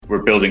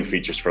we're building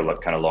features for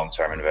kind of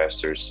long-term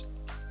investors.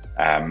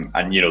 And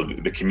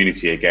the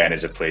community again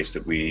is a place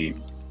that we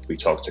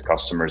talk to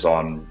customers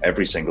on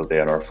every single day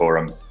on our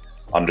forum,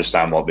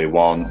 understand what they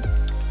want.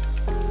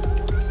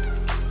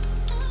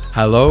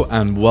 Hello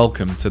and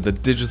welcome to the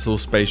Digital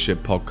Spaceship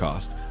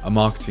Podcast, a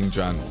marketing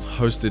journal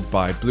hosted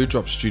by Blue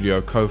Drop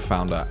Studio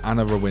co-founder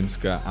Anna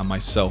Rawinska and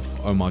myself,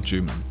 Omar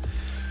Juman.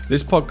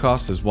 This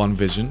podcast has one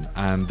vision,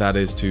 and that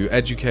is to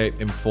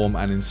educate, inform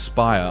and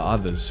inspire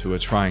others who are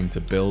trying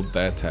to build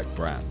their tech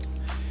brand.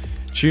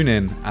 Tune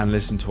in and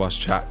listen to us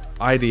chat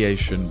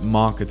ideation,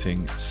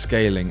 marketing,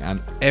 scaling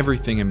and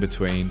everything in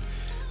between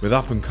with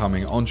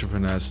up-and-coming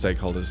entrepreneurs,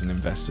 stakeholders and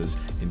investors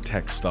in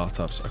tech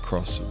startups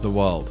across the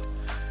world.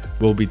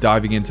 We'll be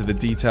diving into the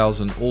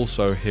details and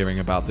also hearing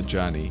about the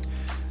journey.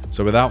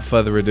 So without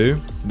further ado,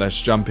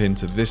 let's jump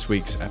into this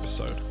week's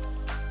episode.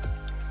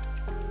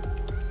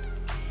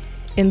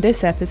 In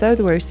this episode,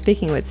 we're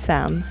speaking with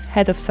Sam,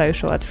 head of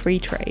social at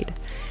Freetrade.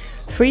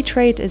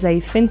 Freetrade is a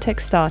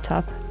fintech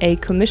startup, a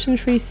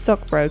commission-free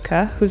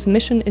stockbroker whose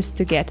mission is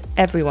to get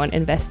everyone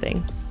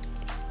investing.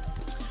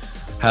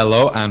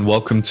 Hello and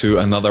welcome to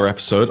another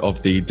episode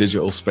of the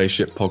Digital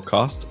Spaceship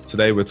Podcast.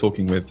 Today we're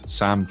talking with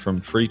Sam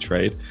from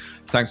Freetrade.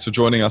 Thanks for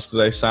joining us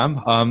today, Sam.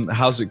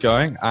 How's it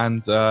going?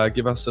 And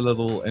give us a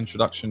little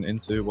introduction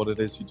into what it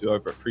is you do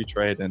over at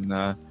Freetrade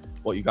and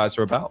what you guys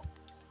are about.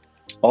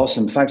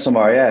 Awesome. Thanks,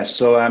 Omar. Yeah.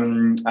 So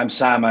I'm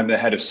Sam. I'm the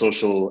head of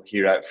social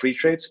here at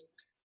Freetrade.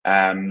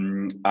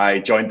 I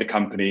joined the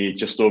company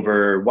just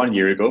over 1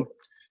 year ago.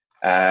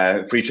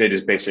 Freetrade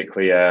is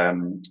basically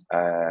an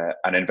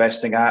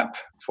investing app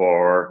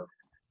for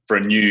a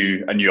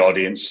new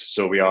audience.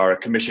 So we are a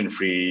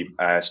commission-free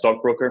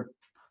stockbroker,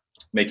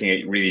 making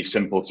it really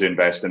simple to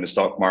invest in the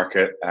stock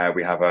market.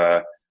 We have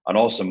an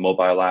awesome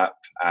mobile app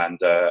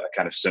and a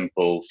kind of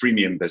simple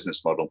freemium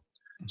business model.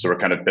 So we're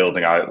kind of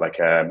building out like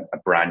a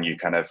brand new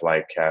kind of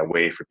like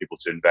way for people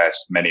to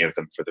invest, many of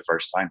them for the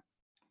first time.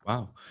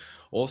 Wow.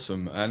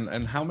 Awesome.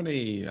 And how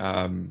many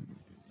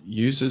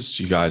users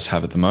do you guys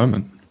have at the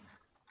moment?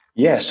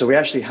 Yeah, so we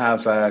actually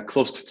have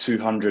close to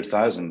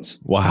 200,000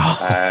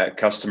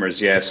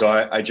 customers. Yeah, so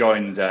I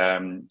joined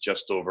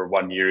just over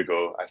 1 year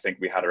ago. I think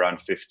we had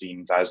around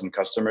 15,000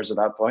 customers at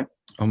that point.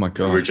 Oh my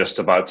God. We were just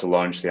about to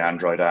launch the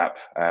Android app.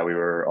 We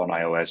were on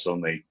iOS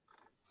only.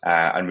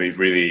 And we've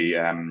really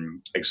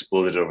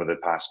exploded over the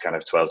past kind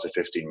of 12 to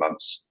 15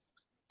 months.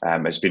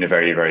 It's been a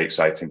very, very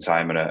exciting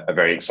time and a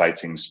very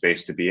exciting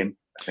space to be in,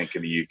 I think,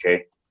 in the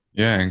UK.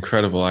 Yeah,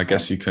 incredible. I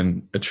guess you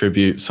can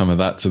attribute some of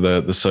that to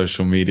the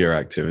social media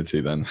activity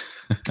then.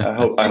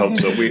 I hope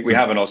so. We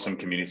have an awesome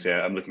community.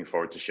 I'm looking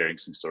forward to sharing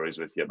some stories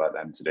with you about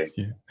them today.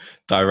 Yeah.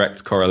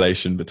 Direct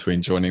correlation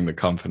between joining the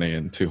company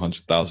and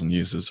 200,000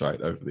 users right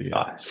over the year.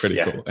 It's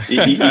pretty cool.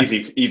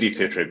 Easy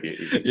to attribute.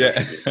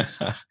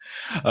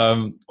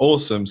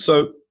 Awesome.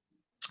 So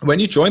when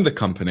you joined the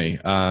company,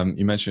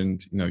 you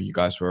mentioned you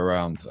guys were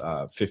around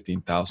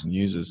 15,000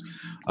 users.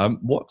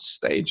 What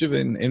stage of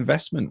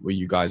investment were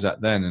you guys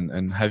at then,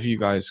 and have you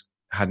guys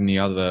had any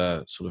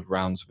other sort of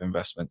rounds of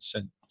investment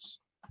since?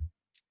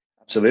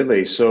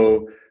 Absolutely.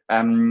 So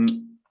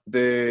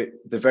the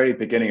very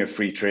beginning of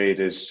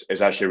Freetrade is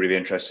actually a really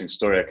interesting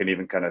story. I can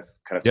even kind of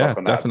talk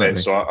on that a bit.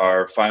 So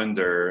our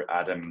founder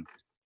Adam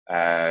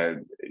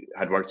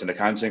had worked in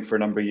accounting for a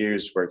number of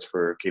years, worked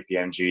for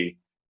KPMG.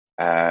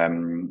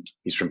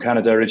 He's from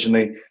Canada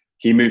originally.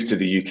 He moved to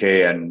the UK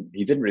and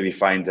he didn't really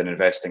find an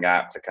investing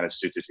app that kind of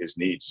suited his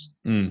needs.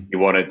 He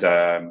wanted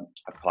a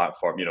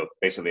platform,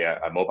 basically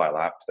a mobile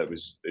app that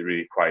was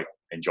really quite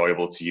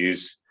enjoyable to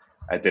use.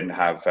 It didn't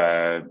have,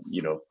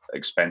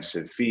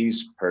 expensive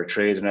fees per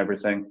trade and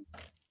everything.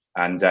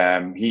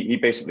 And he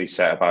basically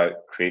set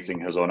about creating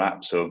his own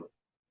app. So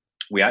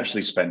we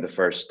actually spent the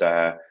first,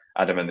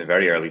 Adam and the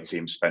very early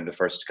team spent the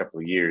first couple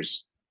of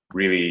years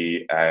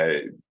really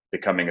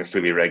becoming a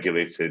fully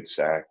regulated,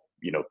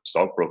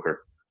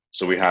 stockbroker.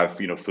 So we have,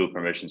 full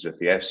permissions with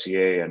the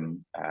FCA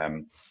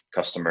and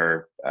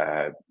customer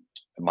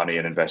money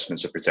and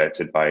investments are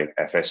protected by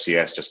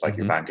FSCS, just like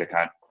your bank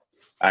account.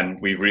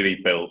 And we've really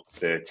built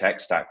the tech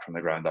stack from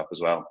the ground up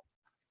as well.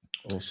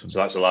 Awesome. So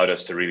that's allowed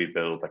us to really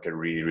build like a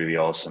really, really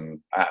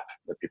awesome app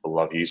that people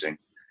love using.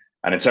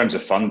 And in terms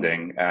of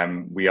funding,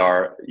 we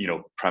are,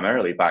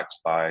 primarily backed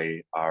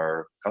by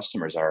our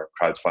customers, our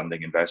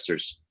crowdfunding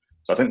investors.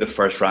 So I think the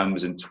first round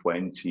was in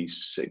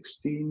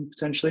 2016,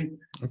 potentially.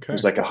 Okay. It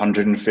was like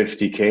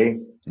 150K,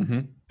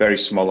 very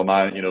small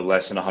amount,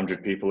 less than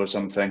 100 people or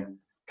something,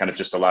 kind of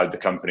just allowed the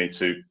company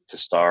to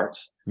start.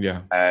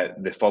 Yeah.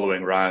 The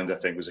following round, I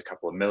think, was a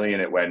couple of million.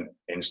 It went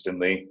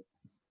instantly.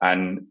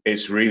 And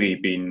it's really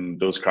been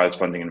those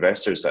crowdfunding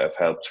investors that have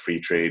helped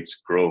Freetrade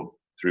grow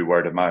through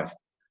word of mouth.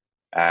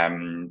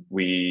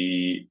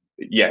 We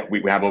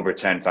have over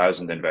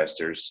 10,000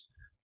 investors.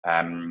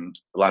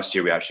 Last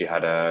year we actually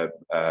had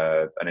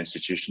an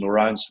institutional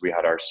round. So we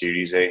had our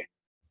Series A,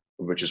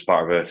 which is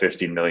part of a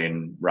 15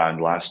 million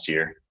round last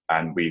year,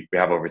 and we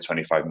have over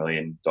 $25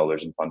 million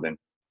in funding.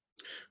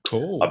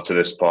 Cool. Up to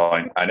this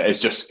point, and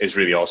it's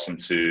really awesome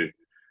to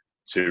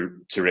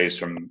to raise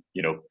from,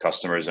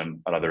 customers and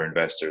other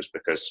investors,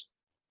 because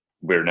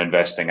we're an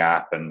investing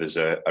app and there's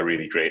a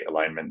really great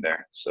alignment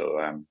there.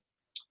 So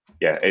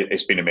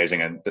it's been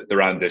amazing. And the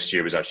round this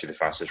year was actually the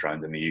fastest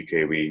round in the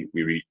UK. We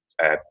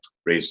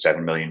raised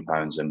 £7 million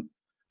in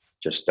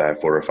just 4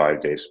 or 5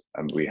 days,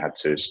 and we had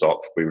to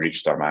stop. We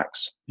reached our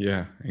max.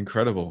 Yeah,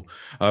 incredible.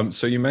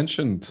 So you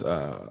mentioned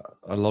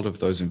a lot of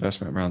those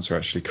investment rounds are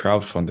actually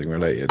crowdfunding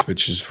related,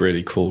 which is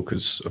really cool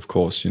because, of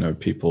course,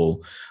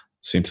 people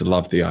seem to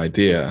love the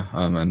idea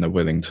and they're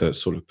willing to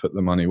sort of put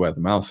the money where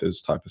the mouth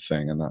is type of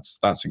thing. And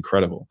that's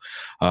incredible.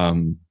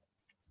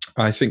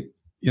 I think,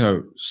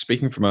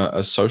 speaking from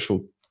a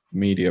social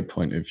media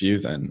point of view,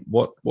 then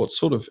what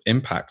sort of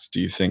impact do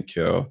you think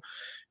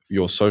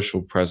your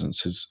social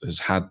presence has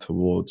had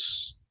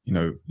towards,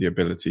 the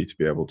ability to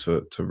be able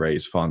to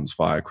raise funds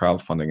via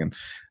crowdfunding?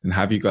 And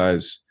have you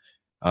guys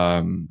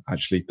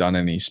actually done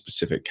any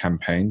specific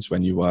campaigns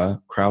when you were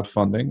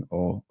crowdfunding,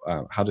 or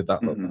how did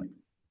that look like?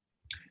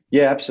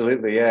 Yeah,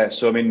 absolutely. Yeah.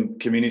 So, I mean,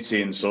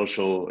 community and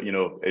social,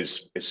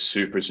 is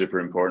super, super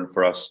important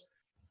for us.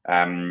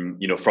 From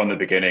the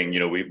beginning,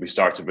 we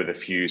started with a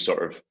few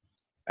sort of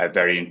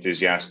very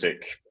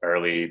enthusiastic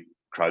early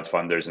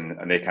crowdfunders,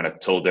 and they kind of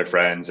told their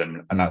friends,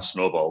 and that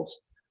snowballed.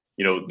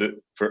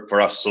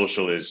 For us,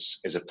 social is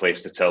a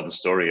place to tell the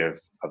story of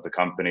the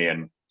company,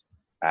 and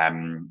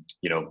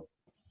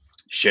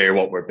share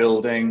what we're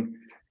building.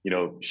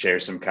 Share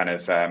some kind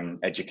of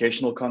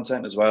educational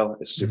content as well.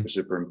 It's super,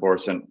 super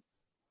important.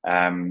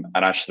 And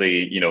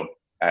actually,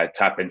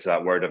 tap into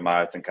that word of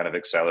mouth and kind of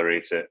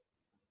accelerate it.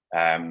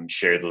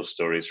 Share those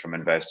stories from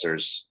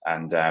investors,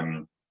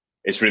 and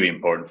it's really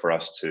important for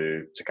us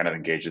to kind of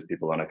engage with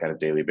people on a kind of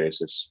daily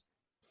basis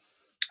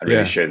and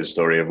really share the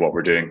story of what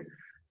we're doing.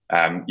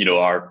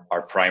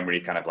 Our primary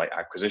kind of like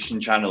acquisition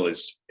channel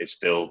is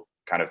still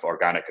kind of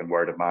organic and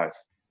word of mouth.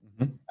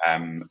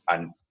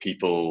 And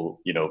people,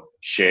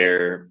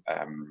 share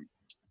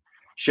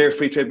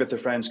Freetrade with their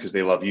friends because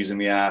they love using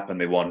the app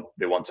and they want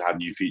to have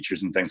new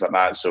features and things like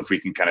that. So if we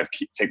can kind of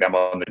take them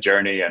on the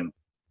journey and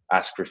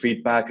ask for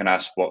feedback and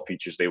ask what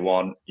features they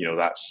want,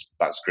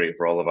 that's great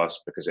for all of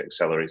us because it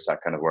accelerates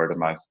that kind of word of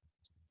mouth.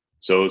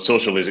 So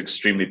social is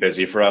extremely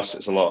busy for us.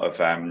 It's a lot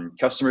of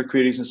customer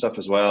queries and stuff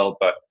as well,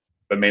 but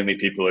mainly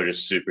people are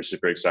just super,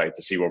 super excited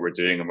to see what we're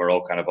doing, and we're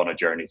all kind of on a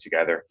journey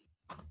together.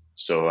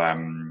 So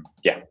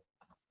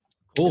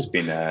cool. It's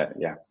been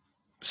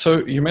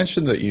So you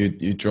mentioned that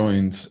you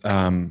joined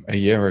a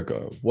year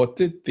ago. What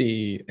did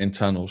the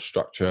internal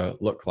structure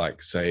look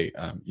like, say,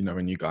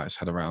 when you guys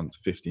had around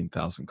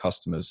 15,000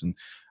 customers,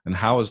 and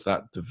how has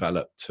that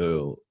developed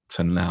to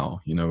now,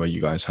 where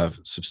you guys have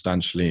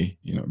substantially,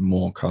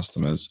 more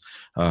customers?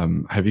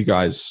 Have you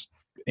guys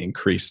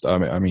increased,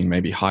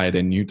 maybe hired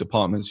in new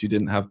departments you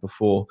didn't have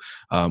before?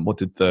 What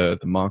did the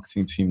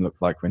marketing team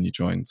look like when you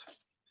joined?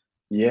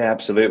 Yeah,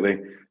 absolutely.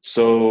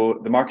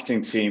 So the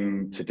marketing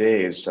team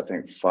today is, I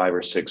think, 5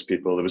 or 6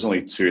 people. There was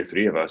only 2 or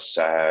 3 of us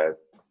a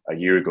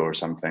year ago or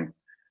something.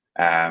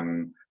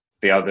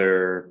 The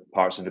other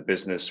parts of the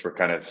business were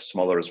kind of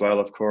smaller as well,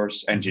 of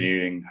course.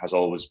 Engineering has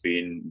always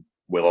been,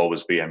 will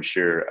always be, I'm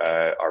sure,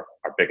 our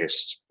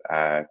biggest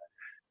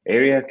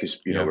area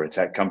because, we're a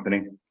tech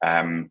company.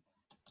 But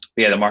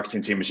the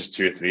marketing team was just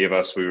 2 or 3 of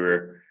us. We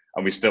were,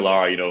 and we still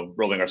are,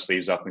 rolling our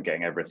sleeves up and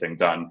getting everything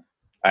done.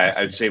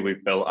 I'd say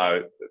we've built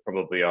out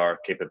probably our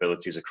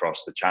capabilities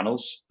across the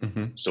channels.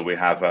 So we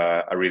have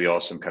a really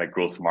awesome kind of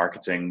growth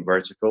marketing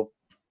vertical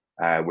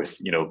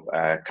with,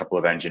 a couple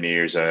of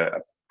engineers,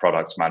 a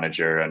product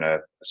manager, and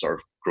a sort of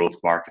growth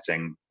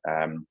marketing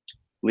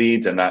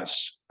lead. And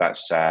that's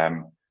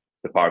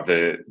the part of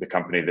the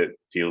company that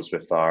deals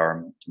with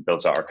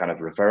builds out our kind of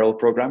referral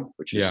program,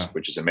 which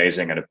is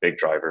amazing and a big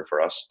driver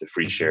for us, the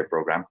free share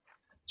program.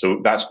 So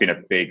that's been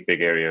a big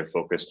area of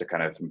focus to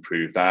kind of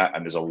improve that.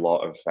 And there's a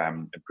lot of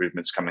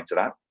improvements coming to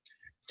that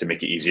to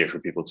make it easier for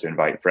people to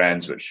invite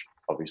friends, which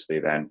obviously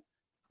then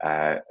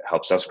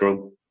helps us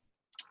grow.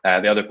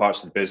 The other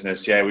parts of the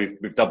business,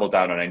 we've doubled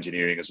down on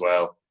engineering as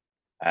well.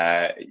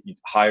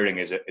 Hiring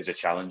is a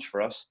challenge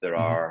for us. There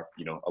are,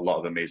 a lot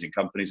of amazing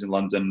companies in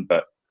London,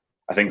 but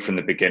I think from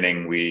the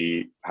beginning,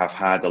 we have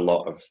had a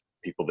lot of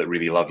people that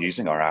really love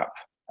using our app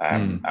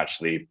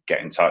actually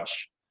get in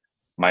touch.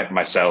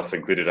 Myself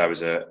included, I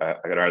was an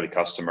early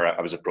customer.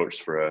 I was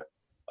approached for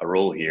a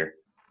role here,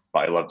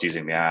 but I loved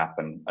using the app.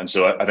 And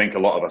so I think a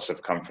lot of us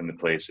have come from the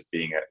place of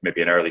being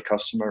maybe an early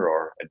customer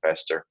or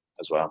investor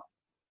as well.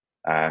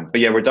 But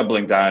we're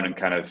doubling down and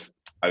kind of,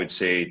 I would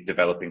say,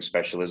 developing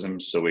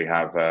specialisms. So we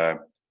have a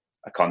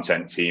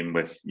content team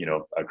with,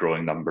 a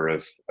growing number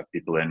of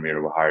people in.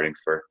 We're hiring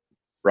for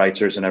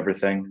writers and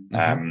everything.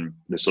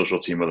 The social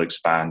team will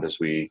expand as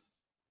we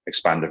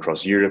expand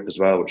across Europe as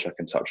well, which I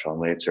can touch on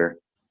later.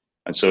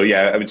 And so,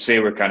 I would say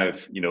we're kind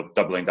of,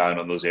 doubling down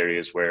on those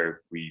areas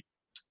where we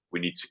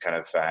need to kind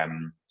of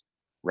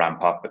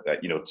ramp up at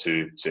that,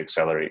 to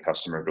accelerate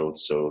customer growth.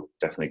 So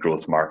definitely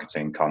growth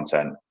marketing,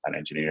 content, and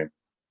engineering.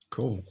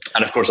 Cool.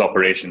 And of course,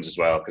 operations as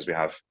well, because we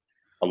have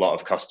a lot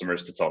of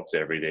customers to talk to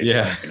every day.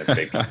 Yeah. So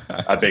that's been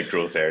a big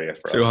growth area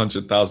for us.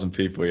 200,000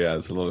 people. Yeah,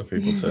 it's a lot of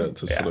people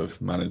to sort of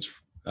manage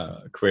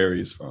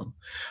queries from.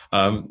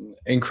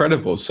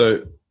 Incredible.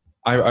 So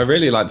I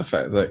really like the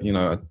fact that, you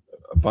know,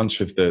 a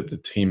bunch of the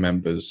team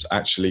members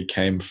actually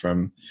came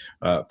from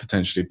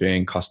potentially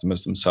being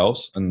customers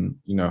themselves and,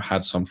 you know,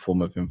 had some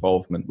form of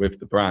involvement with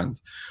the brand.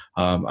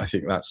 I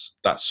think that's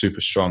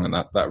super strong, and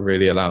that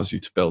really allows you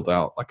to build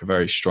out like a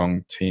very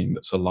strong team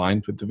that's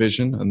aligned with the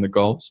vision and the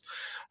goals,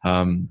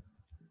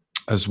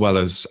 as well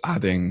as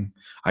adding,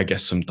 I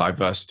guess, some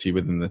diversity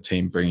within the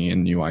team, bringing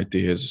in new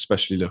ideas,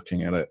 especially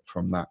looking at it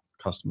from that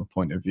customer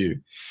point of view.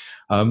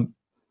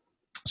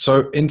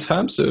 So in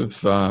terms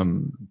of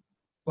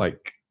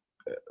like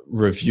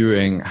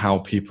reviewing how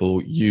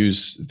people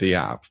use the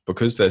app,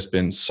 because there's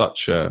been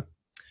such a,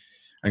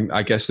 and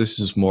I guess this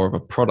is more of a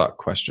product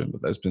question,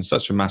 but there's been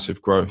such a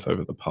massive growth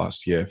over the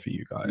past year for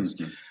you guys.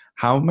 Mm-hmm.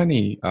 How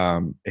many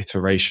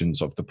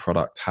iterations of the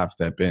product have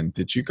there been?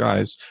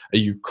 Are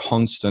you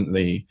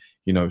constantly,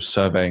 you know,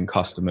 surveying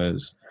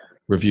customers,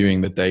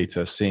 reviewing the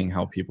data, seeing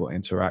how people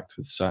interact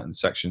with certain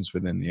sections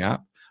within the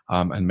app,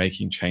 and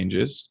making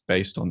changes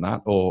based on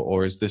that?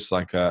 Or is this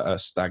like a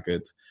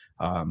staggered,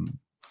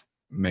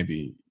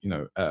 maybe, you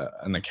know,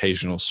 an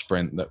occasional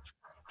sprint that,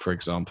 for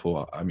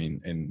example, I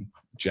mean, in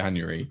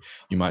January,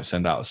 you might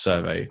send out a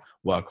survey,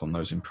 work on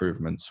those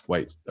improvements,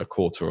 wait a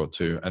quarter or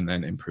two, and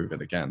then improve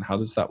it again. How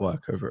does that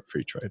work over at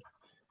Freetrade?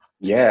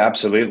 Yeah,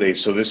 absolutely.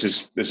 So this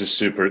is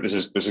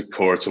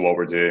core to what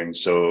we're doing.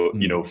 So,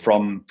 you know,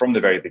 from the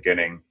very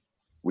beginning,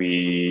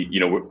 we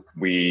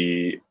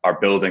are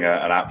building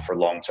an app for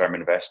long-term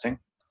investing.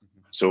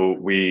 So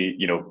we,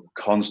 you know,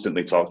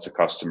 constantly talk to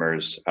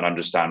customers and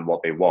understand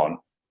what they want.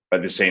 But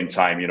at the same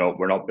time, you know,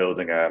 we're not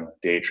building a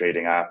day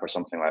trading app or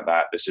something like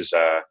that. This is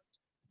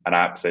an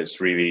app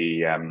that's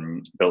really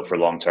built for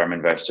long-term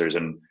investors,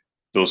 and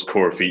those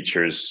core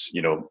features,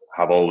 you know,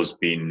 have always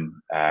been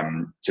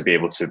to be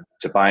able to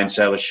buy and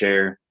sell a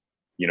share,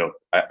 you know,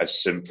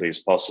 as simply as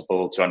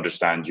possible, to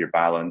understand your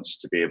balance,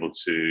 to be able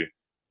to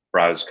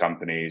browse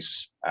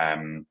companies,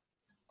 and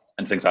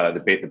things like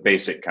that, the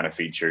basic kind of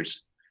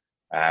features.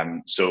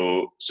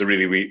 So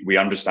really we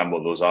understand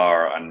what those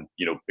are, and,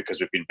 you know, because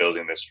we've been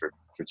building this for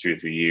 2 or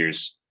 3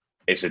 years,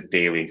 it's a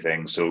daily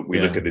thing. So we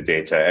look at the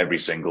data every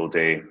single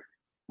day.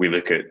 We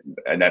look at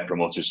a net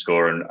promoter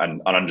score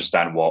and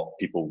understand what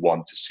people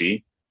want to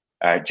see.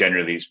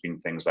 Generally, it's been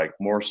things like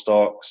more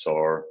stocks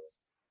or,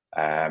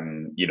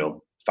 you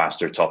know,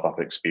 faster top-up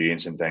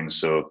experience and things.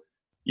 So,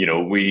 you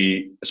know,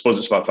 I suppose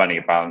it's about finding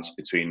a balance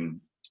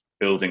between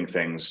building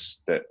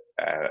things that,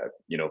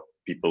 you know,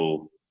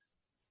 people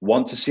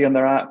want to see on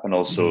their app, and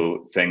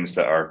also things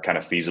that are kind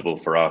of feasible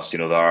for us. You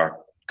know, there are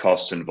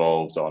costs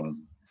involved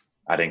on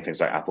adding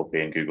things like Apple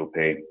Pay and Google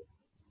Pay.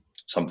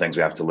 Some things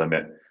we have to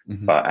limit,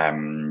 but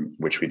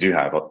which we do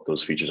have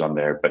those features on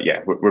there. But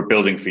yeah, we're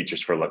building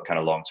features for kind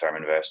of long-term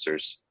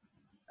investors.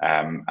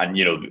 And,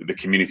 you know, the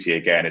community,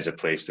 again, is a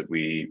place that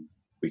we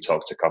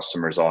talk to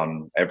customers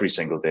on every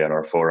single day on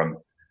our forum,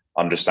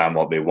 understand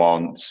what they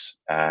want.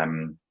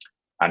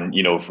 And,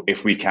 you know,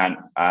 if we can't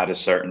add a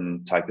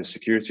certain type of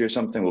security or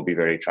something, we'll be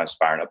very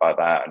transparent about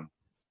that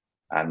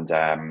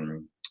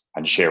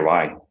and share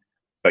why.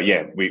 But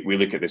yeah, we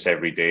look at this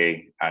every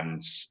day,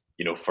 and,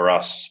 you know, for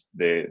us,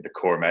 the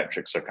core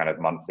metrics are kind of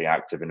monthly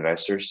active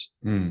investors.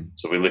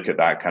 So we look at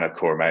that kind of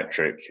core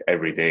metric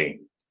every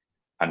day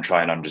and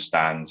try and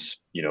understand,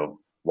 you know,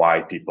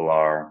 why people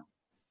are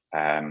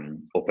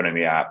opening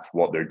the app,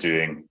 what they're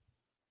doing,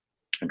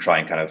 and try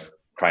and kind of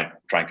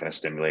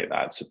stimulate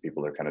that so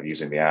people are kind of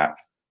using the app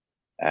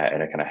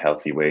in a kind of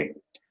healthy way.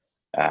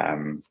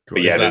 Cool.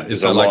 But yeah,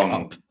 is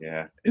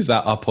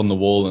that up on the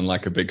wall and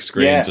like a big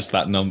screen? Yeah. Just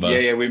that number.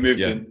 Yeah, we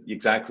moved in.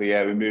 Exactly.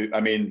 Yeah, we moved. I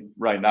mean,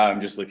 right now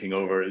I'm just looking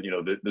over, you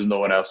know, there's no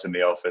one else in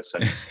the office,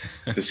 and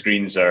the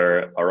screens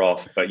are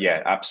off. But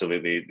yeah,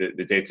 absolutely,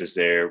 the data's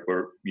there.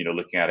 We're, you know,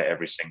 looking at it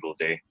every single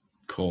day.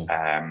 Cool.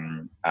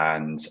 And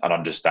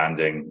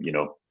understanding, you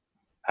know,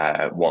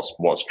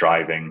 what's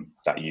driving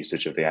that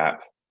usage of the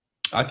app.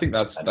 I think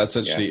that's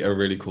actually a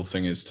really cool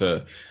thing, is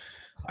to,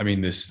 I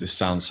mean, this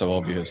sounds so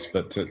obvious,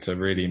 but to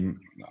really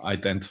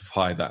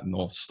identify that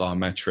North Star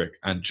metric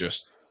and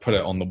just put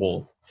it on the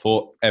wall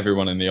for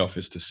everyone in the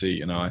office to see,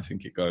 you know, I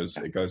think it goes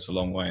a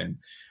long way.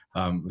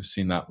 And we've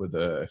seen that with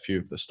a few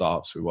of the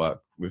startups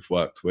we've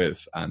worked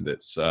with, and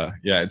it's a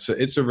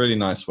really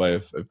nice way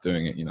of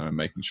doing it, you know, and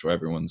making sure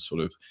everyone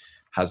sort of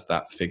has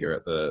that figure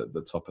at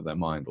the top of their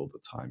mind all the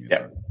time, you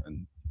know,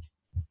 and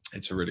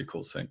it's a really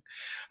cool thing.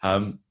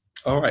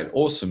 All right,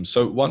 awesome.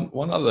 So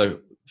one other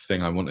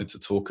thing I wanted to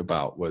talk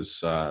about was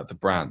the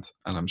brand,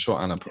 and I'm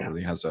sure Anna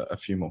probably has a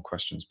few more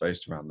questions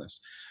based around this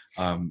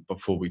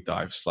before we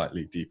dive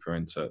slightly deeper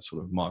into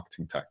sort of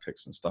marketing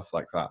tactics and stuff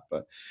like that.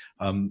 But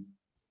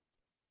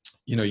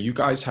you know, you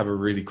guys have a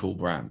really cool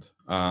brand,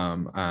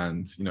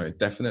 and, you know, it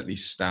definitely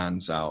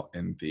stands out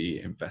in the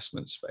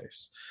investment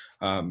space.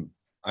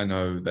 I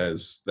know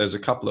there's a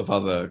couple of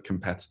other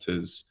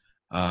competitors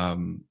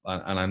and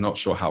I'm not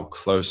sure how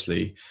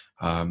closely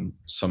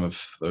some of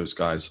those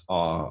guys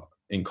are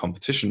in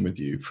competition with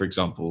you. For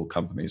example,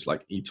 companies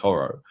like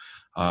eToro,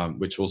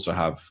 which also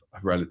have a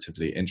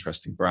relatively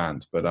interesting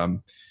brand. But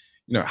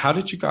how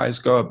did you guys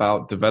go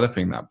about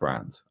developing that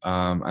brand?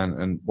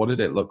 And what did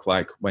it look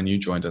like when you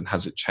joined, and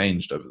has it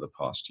changed over the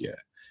past year?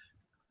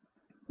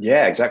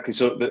 Yeah, exactly.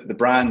 So the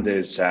brand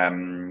is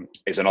an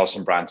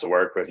awesome brand to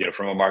work with.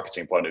 From a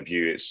marketing point of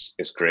view,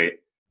 it's great.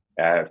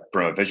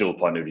 From a visual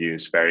point of view,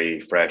 it's very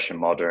fresh and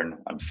modern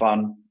and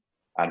fun.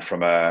 And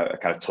from a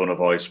kind of tone of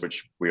voice,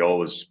 which we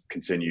always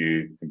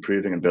continue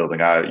improving and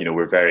building out,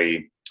 we're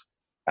very,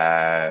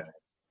 how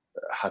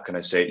can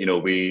I say,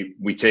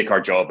 we take our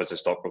job as a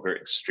stockbroker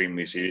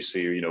extremely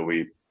seriously.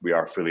 We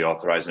are fully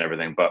authorized and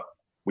everything, but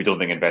we don't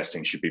think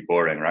investing should be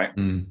boring, right?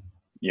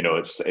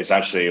 It's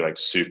actually like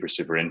super,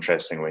 super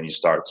interesting when you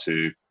start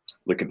to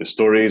look at the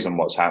stories and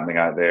what's happening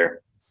out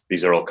there.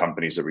 These are all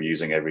companies that we're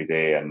using every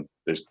day, and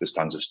there's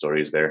tons of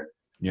stories there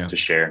to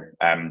share.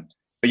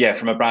 But yeah,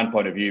 from a brand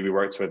point of view, we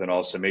worked with an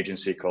awesome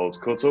agency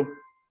called Koto,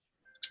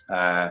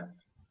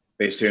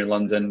 based here in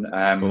London.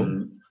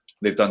 Cool.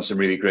 They've done some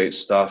really great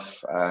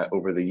stuff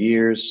over the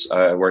years.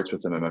 I worked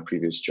with them in my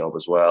previous job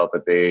as well,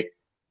 but they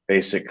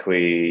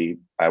basically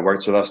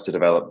worked with us to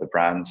develop the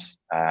brand.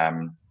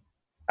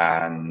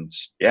 And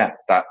yeah,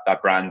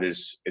 that brand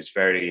is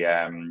very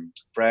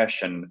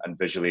fresh and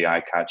visually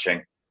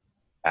eye-catching,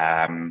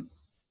 and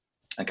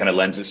kind of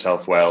lends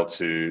itself well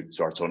to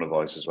our tone of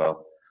voice as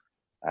well.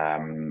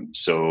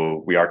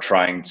 So we are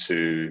trying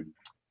to,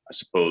 I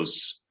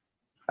suppose,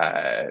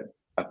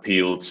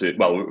 appeal to,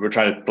 we're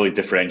trying to really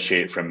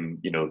differentiate from,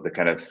 the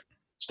kind of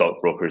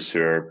stockbrokers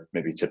who are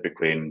maybe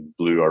typically in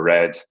blue or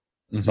red,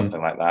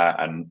 something like that.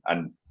 And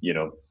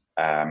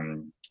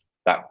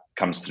that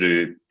comes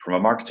through from a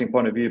marketing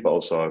point of view, but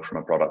also from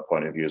a product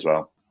point of view as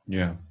well.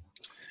 Yeah.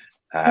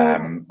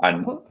 Go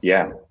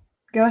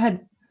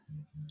ahead.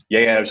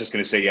 Yeah, I was just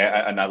going to say,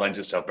 and that lends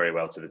itself very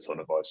well to the tone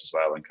of voice as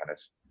well, and kind of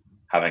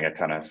having a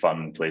kind of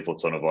fun, playful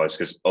tone of voice.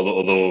 Because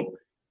although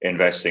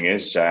investing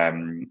is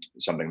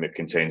something that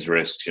contains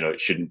risks, it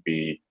shouldn't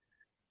be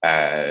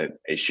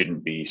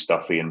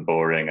stuffy and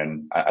boring.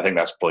 And I think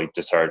that's probably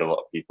deterred a lot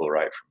of people,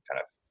 right,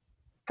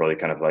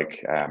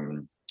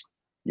 from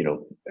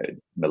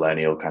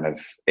millennial kind of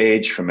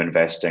age from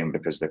investing,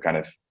 because they're kind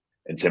of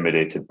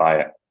intimidated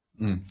by it.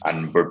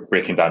 And we're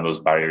breaking down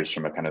those barriers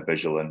from a kind of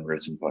visual and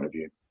written point of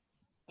view.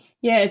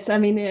 Yeah,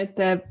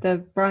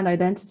 the brand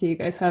identity you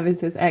guys have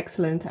is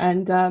excellent.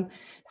 And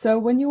so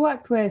when you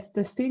worked with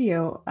the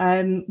studio,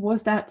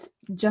 was that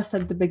just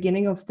at the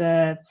beginning of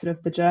the sort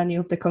of the journey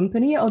of the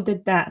company, or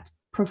did that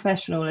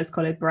professional, let's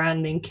call it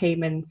branding,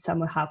 came in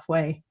somewhere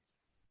halfway?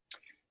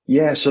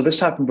 Yeah, so this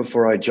happened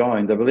before I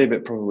joined. I believe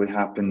it probably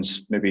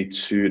happens maybe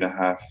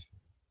 2.5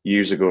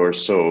 years ago or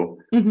so.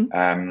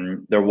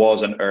 There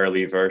was an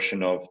early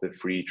version of the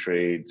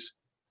Freetrade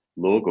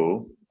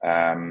logo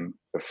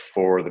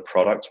before the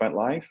product went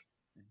live,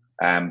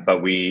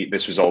 but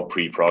this was all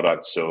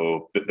pre-product,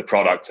 so the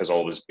product has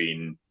always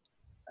been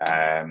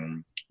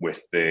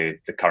with the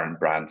current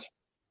brand,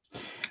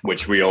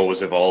 which we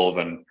always evolve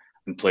and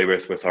play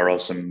with our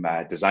awesome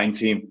design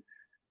team.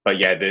 But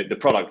yeah, the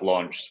product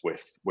launched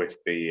with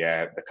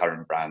the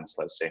current brands,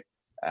 let's say,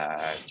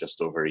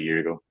 just over a year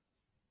ago.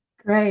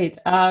 Great.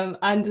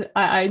 And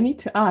I need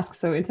to ask,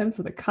 so in terms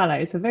of the color,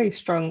 it's a very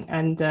strong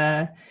and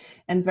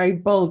very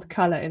bold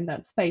color in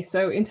that space.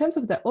 So in terms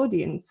of the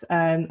audience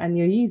and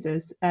your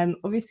users,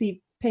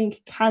 obviously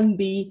pink can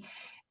be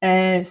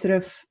sort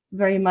of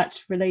very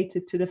much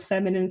related to the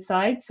feminine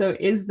side. So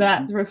is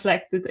that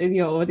reflected in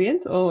your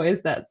audience, or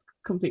is that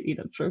completely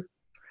not true?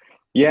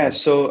 Yeah,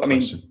 so I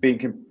mean, being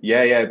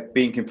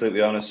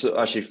completely honest, so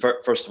actually,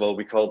 first of all,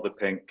 we called the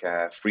pink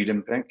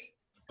Freedom Pink.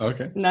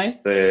 Okay, nice.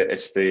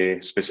 It's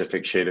the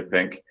specific shade of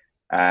pink,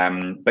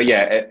 but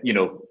yeah,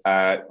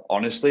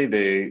 honestly,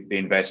 the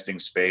investing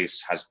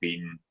space has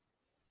been,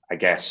 I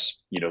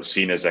guess,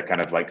 seen as a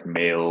kind of like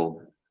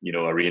male,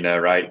 arena,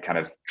 right? Kind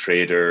of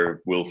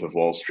trader, Wolf of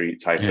Wall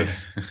Street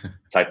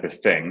type of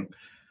thing,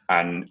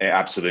 and it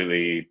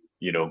absolutely,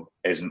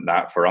 isn't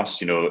that for us.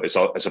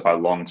 It's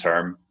about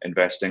long-term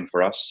investing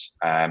for us,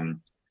 and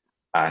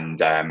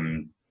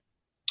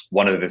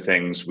one of the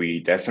things we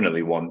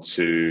definitely want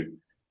to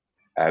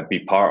be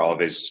part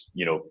of is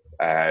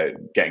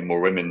getting more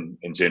women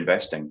into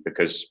investing,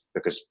 because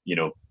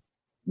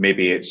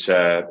maybe it's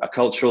a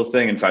cultural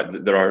thing. In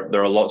fact, there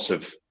are lots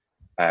of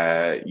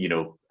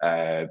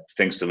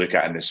things to look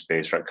at in this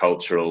space, right?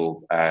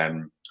 Cultural,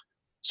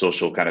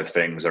 social kind of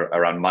things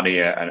around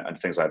money and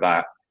things like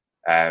that.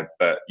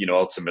 But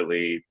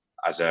ultimately,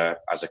 as a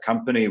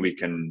company, we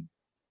can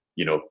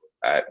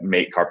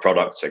make our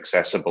products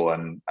accessible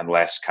and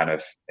less kind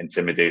of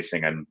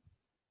intimidating and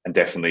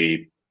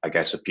definitely, I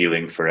guess,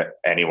 appealing for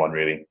anyone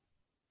really.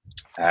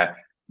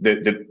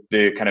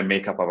 The kind of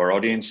makeup of our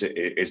audience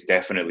is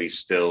definitely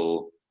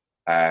still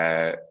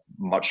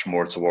much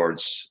more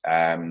towards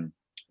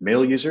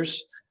male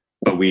users,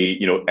 but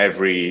we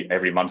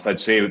every month I'd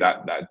say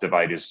that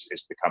divide is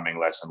becoming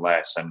less and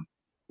less, and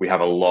we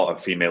have a lot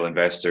of female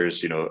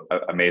investors,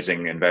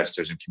 amazing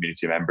investors and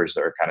community members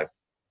that are kind of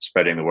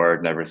spreading the word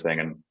and everything.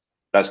 And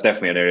that's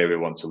definitely an area we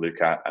want to look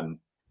at. And,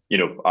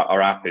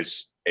 our app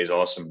is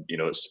awesome.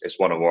 It's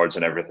won awards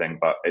and everything,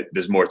 but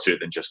there's more to it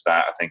than just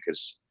that. I think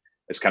it's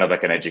kind of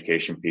like an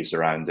education piece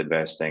around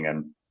investing.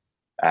 And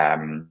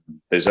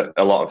there's a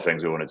lot of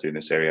things we want to do in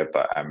this area,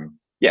 but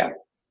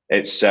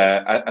it's,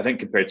 I think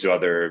compared to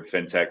other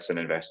fintechs and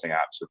investing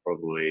apps, we're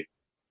probably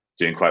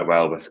doing quite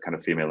well with kind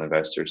of female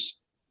investors.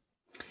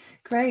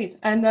 Great.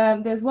 And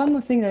there's one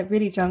more thing that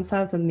really jumps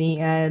out at me,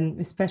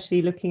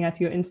 especially looking at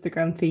your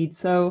Instagram feed.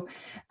 So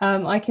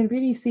I can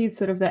really see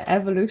sort of the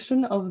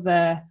evolution of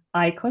the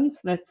icons,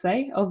 let's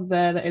say, of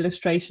the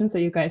illustrations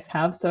that you guys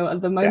have. So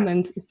at the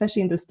moment,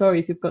 especially in the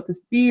stories, you've got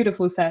this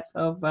beautiful set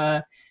of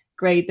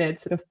graded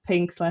sort of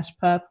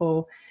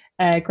pink/purple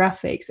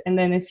graphics. And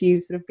then if you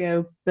sort of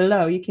go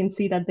below, you can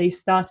see that they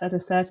start at a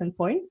certain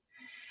point.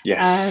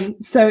 Yes.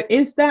 So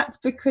is that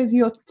because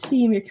your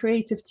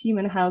creative team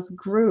in-house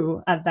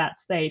grew at that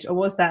stage, or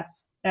was that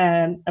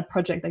a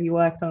project that you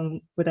worked on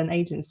with an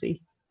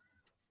agency?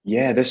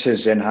 Yeah, this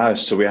is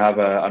in-house. So we have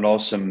an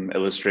awesome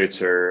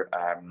illustrator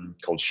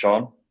called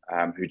Sean,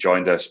 who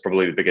joined us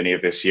probably the beginning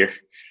of this year,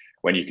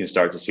 when you can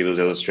start to see those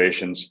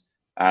illustrations.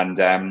 And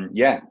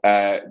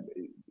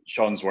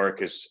Sean's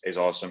work is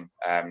awesome.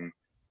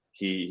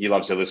 He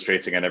loves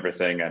illustrating and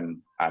everything,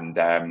 and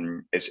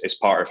it's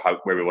part of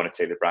where we want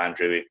to take the brand.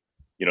 Really,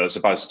 it's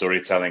about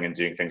storytelling and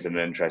doing things in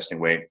an interesting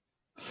way.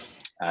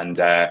 And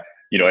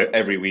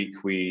every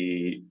week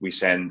we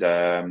send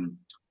a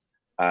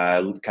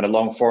kind of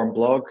long form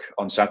blog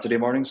on Saturday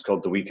mornings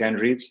called The Weekend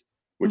Reads,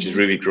 which has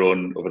really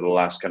grown over the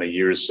last kind of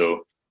year or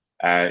so.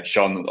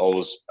 Sean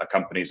always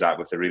accompanies that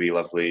with a really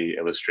lovely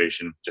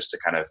illustration, just to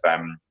kind of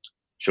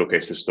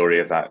showcase the story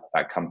of that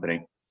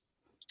company.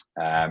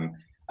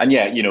 And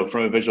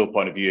from a visual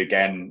point of view,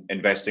 again,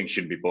 investing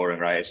shouldn't be boring,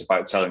 right? It's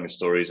about telling the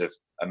stories of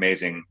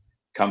amazing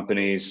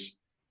companies,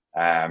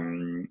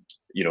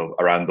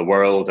 around the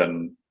world,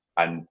 and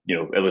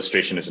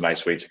illustration is a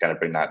nice way to kind of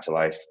bring that to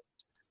life.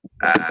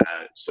 I'm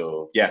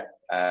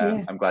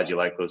glad you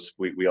like those.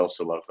 We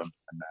also love them.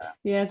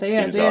 And,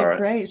 they are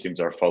great. Seems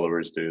our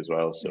followers do as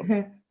well. So.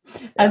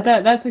 And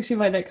that's actually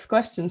my next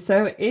question.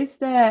 So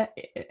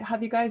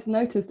have you guys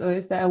noticed, or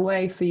is there a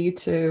way for you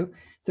to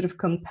sort of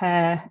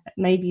compare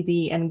maybe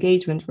the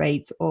engagement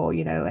rates or,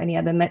 any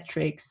other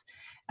metrics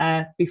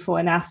before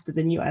and after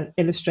the new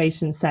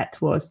illustration set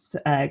was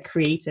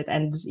created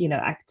and,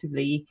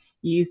 actively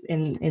used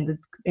in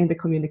the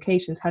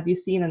communications? Have you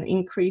seen an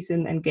increase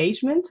in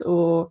engagement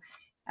or?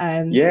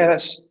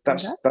 That's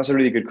a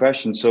really good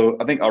question. So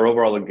I think our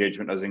overall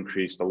engagement has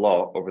increased a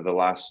lot over the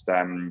last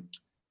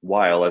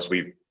while, as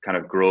we've kind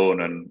of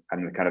grown and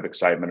the kind of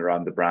excitement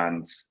around the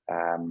brand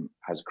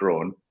has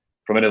grown.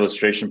 From an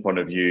illustration point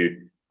of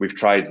view, we've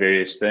tried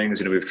various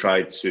things. We've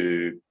tried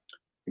to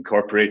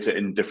incorporate it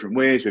in different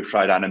ways. We've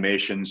tried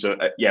animation. So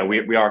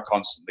we are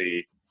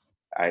constantly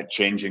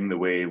changing the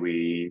way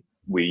we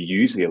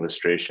use the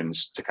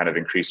illustrations to kind of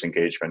increase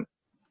engagement.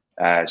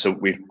 So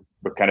we've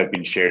kind of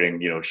been sharing,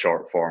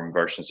 short form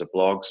versions of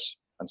blogs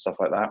and stuff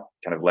like that,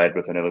 kind of led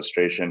with an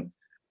illustration,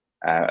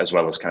 as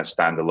well as kind of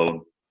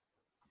standalone.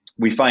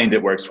 We find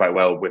it works quite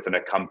well with an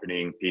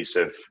accompanying piece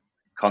of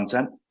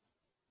content,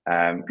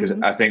 because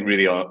I think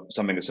really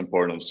something that's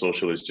important on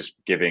social is just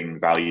giving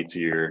value to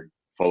your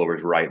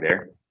followers right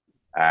there.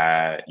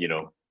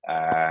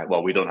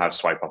 We don't have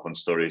swipe up on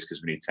stories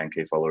because we need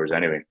 10K followers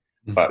anyway.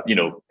 But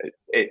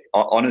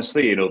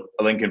honestly, a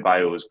link in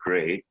bio is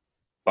great,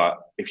 but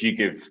if you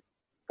give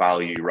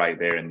value right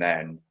there and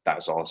then,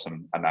 that's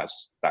awesome, and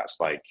that's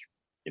like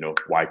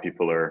why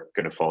people are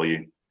going to follow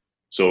you.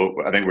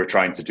 So I think we're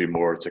trying to do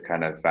more to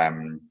kind of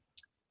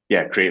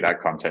create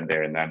that content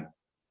there and then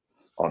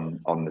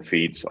on the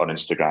feed on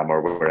Instagram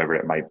or wherever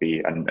it might be,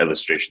 and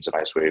illustration's a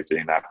nice way of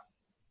doing that,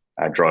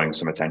 drawing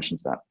some attention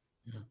to that.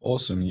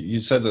 Awesome. You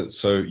said that,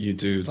 so you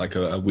do like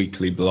a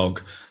weekly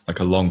blog, like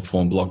a long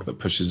form blog that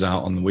pushes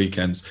out on the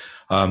weekends.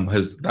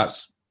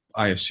 That's,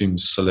 I assume,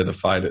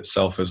 solidified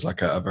itself as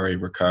like a very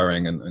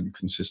recurring and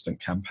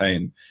consistent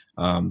campaign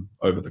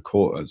over the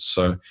quarters.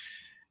 So,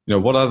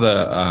 what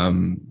other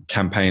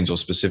campaigns or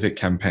specific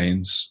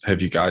campaigns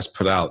have you guys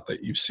put out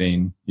that you've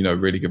seen,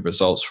 really good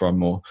results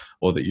from, or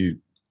that you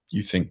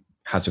think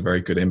has a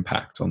very good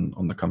impact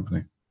on the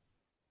company?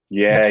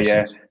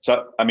 Yeah.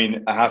 So, I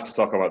mean, I have to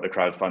talk about the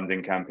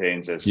crowdfunding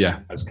campaigns as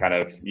kind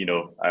of,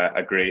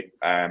 a great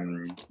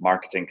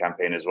marketing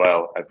campaign as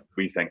well,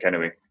 we think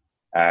anyway.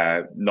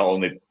 Not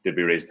only did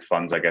we raise the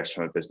funds, I guess,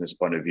 from a business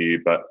point of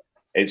view, but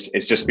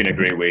it's just been a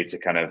great way to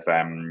kind of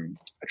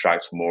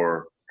attract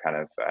more kind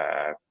of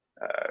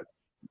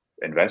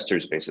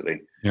investors basically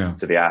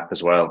to the app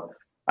as well.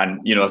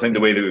 And I think the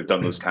way that we've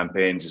done those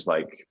campaigns is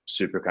like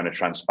super kind of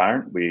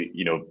transparent.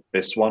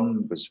 This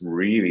one was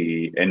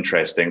really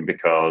interesting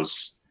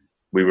because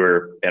we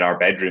were in our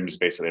bedrooms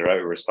basically, right?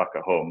 We were stuck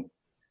at home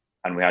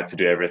and we had to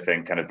do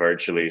everything kind of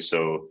virtually.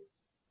 So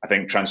I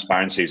think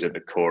transparency is at the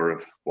core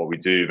of what we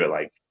do, but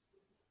like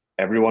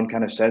everyone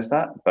kind of says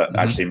that, but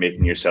actually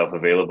making yourself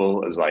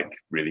available is like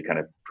really kind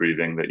of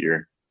proving that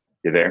you're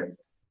there.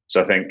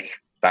 So I think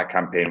that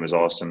campaign was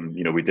awesome.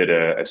 You know, we did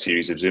a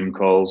series of Zoom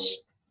calls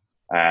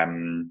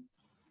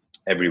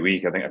every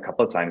week, I think a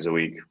couple of times a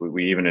week.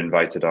 We even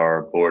invited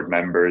our board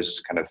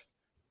members, kind of,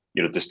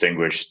 you know,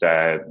 distinguished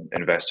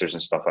investors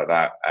and stuff like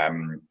that,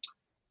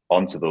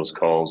 onto those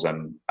calls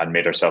and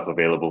made ourselves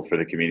available for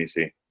the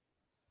community,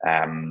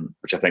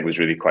 which I think was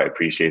really quite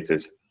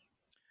appreciated.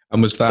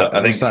 And was that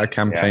a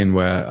campaign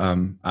where,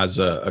 as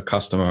a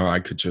customer, I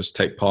could just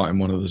take part in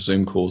one of the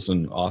Zoom calls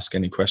and ask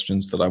any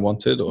questions that I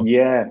wanted? Or?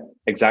 Yeah,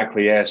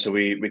 exactly. Yeah. So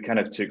we kind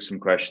of took some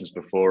questions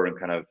before and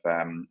kind of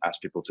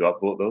asked people to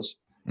upvote those.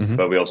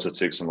 But we also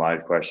took some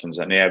live questions,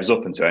 and yeah, it was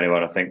open to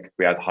anyone. I think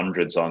we had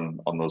hundreds on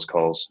those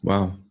calls.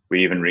 Wow.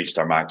 We even reached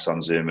our max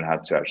on Zoom and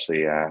had to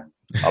actually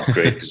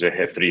upgrade because we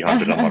hit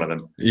 300 on one of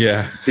them.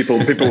 Yeah. People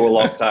were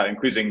locked out,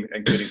 including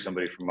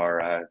somebody from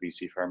our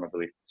VC firm, I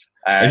believe.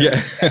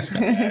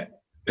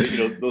 You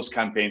know, those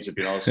campaigns have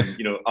been awesome.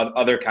 You know,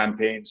 other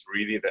campaigns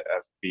really that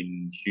have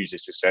been hugely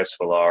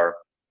successful are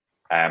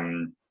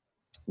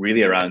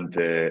really around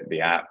the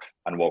app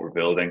and what we're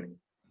building.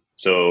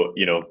 So,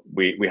 you know,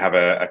 we have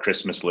a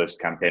Christmas list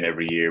campaign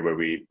every year where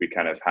we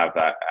kind of have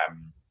that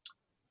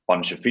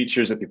bunch of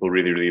features that people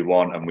really, really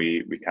want, and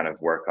we kind of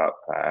work up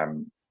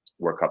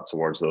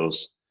towards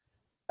those.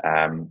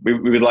 We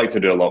would like to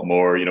do a lot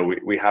more. You know,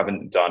 we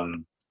haven't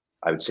done,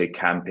 I would say,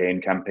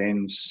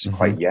 campaigns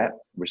quite yet.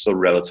 We're still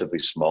relatively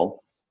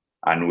small,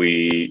 and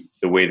the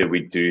way that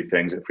we do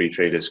things at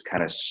Freetrade is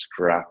kind of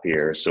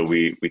scrappier. So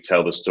we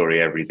tell the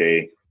story every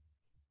day,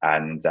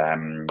 and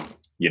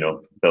you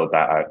know, build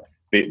that out.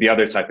 The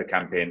other type of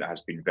campaign that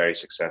has been very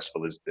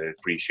successful is the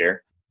free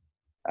share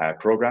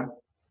program.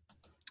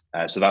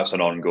 So that's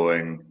an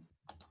ongoing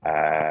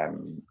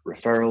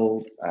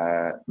referral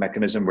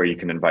mechanism where you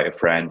can invite a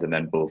friend and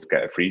then both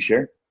get a free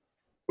share,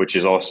 which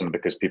is awesome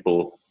because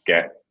people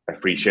get a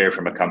free share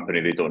from a company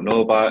they don't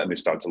know about, and they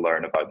start to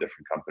learn about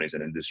different companies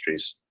and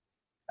industries.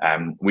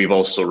 We've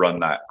also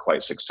run that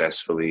quite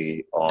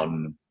successfully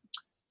on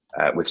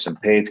with some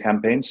paid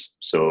campaigns.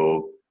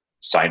 So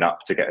sign up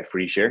to get a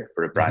free share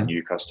for a brand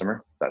new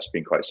customer. That's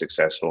been quite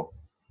successful.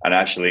 And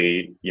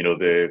actually, you know,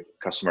 the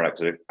customer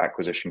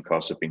acquisition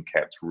costs have been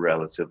kept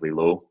relatively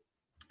low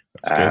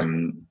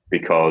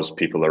because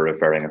people are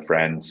referring a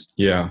friend.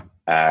 Yeah.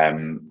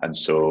 And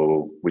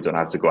so we don't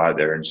have to go out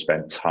there and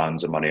spend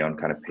tons of money on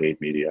kind of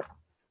paid media.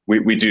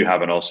 We do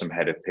have an awesome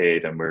head of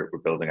paid, and we're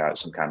building out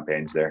some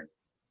campaigns there,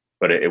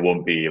 but it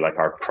won't be like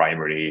our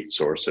primary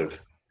source of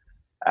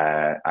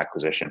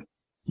acquisition.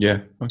 Yeah.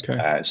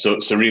 Okay. So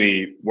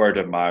really word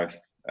of mouth,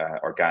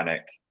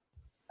 organic,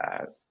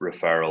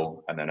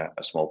 referral, and then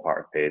a small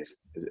part of paid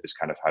is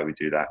kind of how we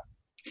do that.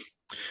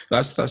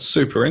 That's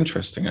super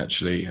interesting,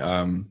 actually.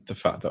 The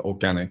fact that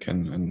organic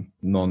and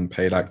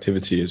non-paid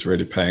activity is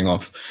really paying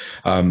off.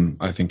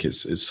 I think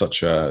is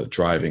such a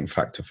driving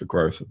factor for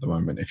growth at the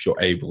moment. If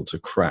you're able to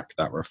crack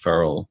that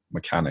referral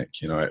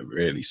mechanic, you know, it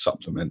really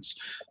supplements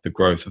the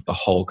growth of the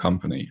whole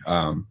company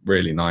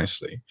really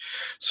nicely.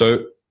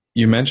 So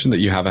you mentioned that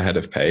you have a head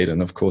of paid,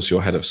 and of course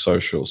you're head of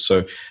social.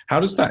 So how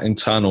does that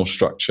internal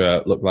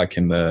structure look like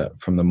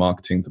from the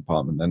marketing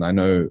department? And I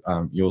know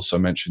you also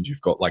mentioned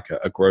you've got like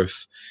a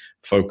growth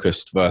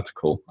focused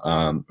vertical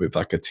with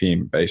like a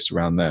team based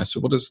around there. So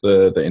what does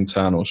the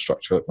internal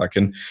structure look like?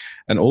 And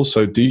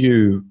also, do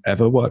you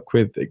ever work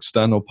with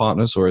external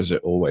partners, or is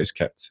it always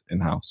kept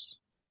in-house?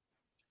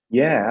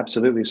 Yeah,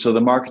 absolutely. So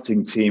the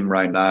marketing team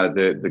right now,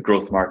 the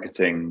growth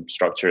marketing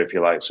structure, if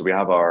you like. So we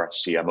have our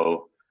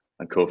CMO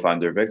and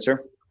co-founder,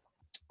 Victor.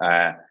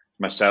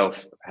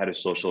 Myself, head of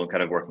social, and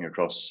kind of working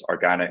across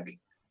organic.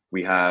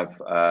 We have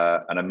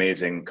an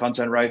amazing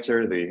content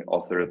writer, the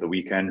author of The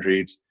Weekend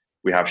Read.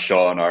 We have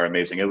Sean, our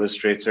amazing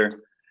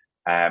illustrator.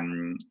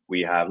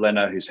 We have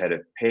Lena, who's head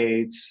of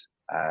paid.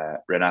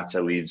 Renata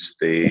leads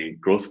the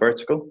growth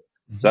vertical.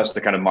 So that's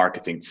the kind of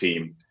marketing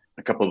team.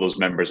 A couple of those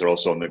members are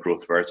also on the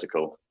growth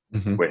vertical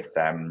with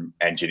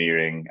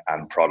engineering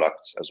and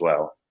product as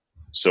well.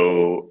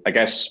 So I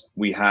guess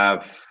we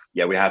have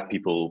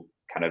people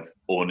kind of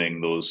owning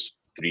those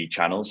three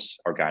channels: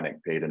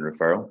 organic, paid, and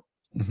referral.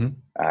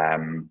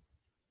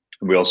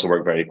 We also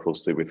work very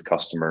closely with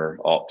customer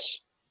ops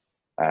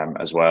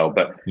as well.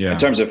 But in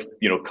terms of,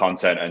 you know,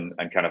 content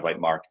and kind of like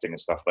marketing and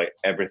stuff, like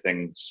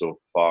everything so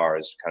far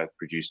is kind of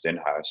produced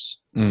in-house.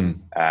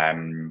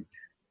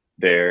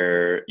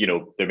 There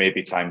may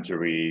be times where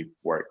we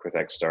work with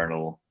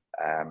external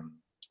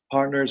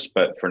partners,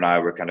 but for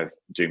now we're kind of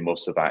doing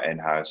most of that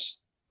in-house.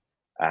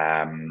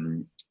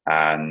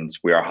 And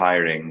we are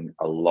hiring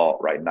a lot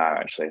right now.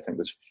 Actually, I think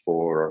there's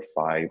 4 or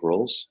 5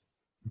 roles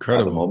at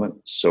the moment.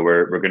 So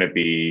we're going to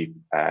be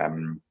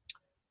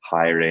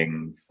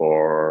hiring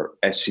for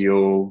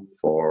SEO,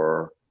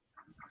 for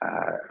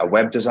a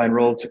web design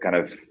role to kind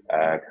of,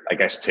 I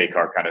guess, take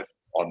our kind of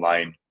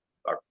online,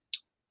 our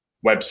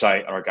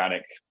website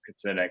organic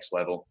to the next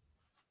level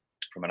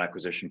from an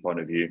acquisition point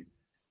of view.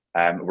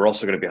 We're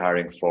also going to be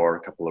hiring for a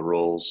couple of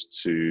roles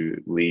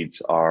to lead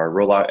our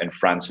rollout in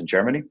France and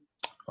Germany.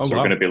 Oh, so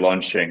wow. We're going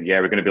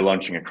to be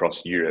launching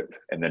across Europe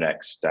in the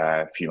next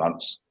few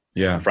months.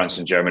 Yeah. France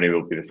and Germany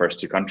will be the first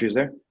two countries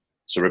there.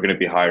 So we're going to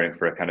be hiring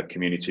for a kind of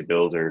community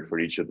builder for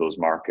each of those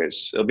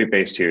markets. It'll be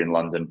based here in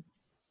London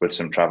with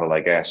some travel,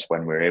 I guess,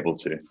 when we're able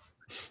to.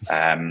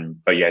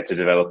 But yeah, to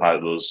develop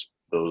out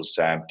those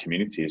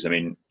communities. I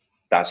mean,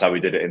 that's how we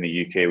did it in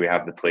the UK. We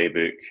have the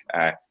playbook.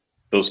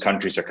 Those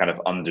countries are kind of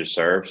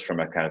underserved from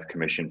a kind of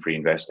commission-free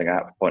investing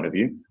app point of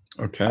view.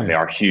 Okay. And they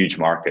are huge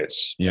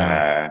markets.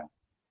 Yeah.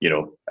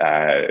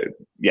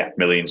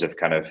 Millions of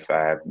kind of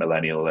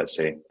millennial, let's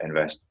say,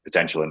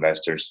 potential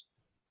investors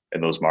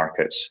in those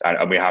markets.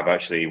 And we have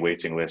actually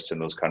waiting lists in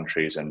those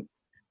countries and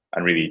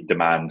really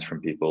demand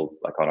from people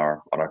like on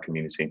our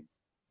community.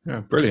 Yeah,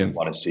 brilliant.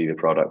 Want to see the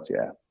product,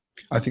 yeah.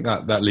 I think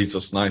that leads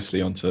us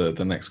nicely onto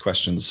the next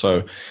question.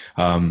 So,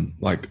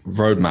 like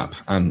roadmap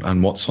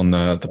and what's on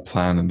the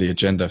plan and the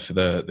agenda for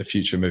the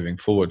future moving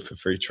forward for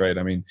Freetrade.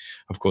 I mean,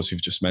 of course,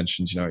 you've just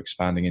mentioned,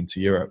 expanding into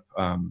Europe.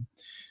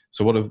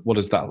 So what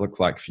does that look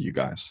like for you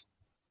guys?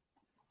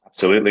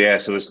 Absolutely, yeah.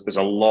 So there's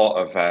a lot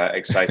of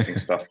exciting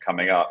stuff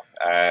coming up.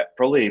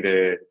 Probably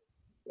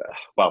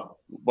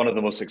one of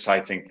the most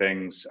exciting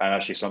things, and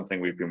actually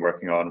something we've been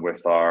working on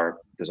with our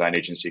design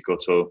agency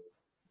Koto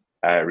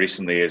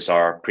recently, is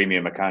our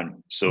premium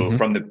account. So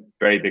from the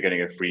very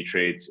beginning of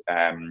Freetrade,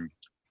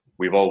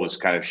 we've always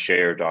kind of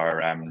shared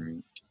our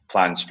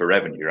plans for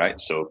revenue, right?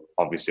 So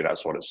obviously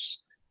that's what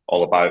it's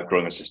all about,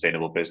 growing a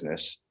sustainable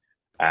business.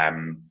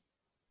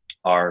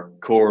 Our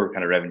core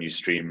kind of revenue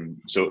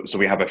stream, so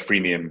we have a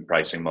freemium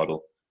pricing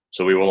model.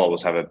 So we will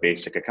always have a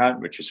basic account,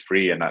 which is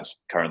free, and that's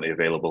currently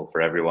available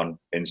for everyone,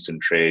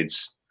 instant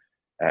trades,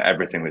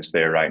 everything that's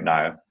there right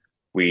now.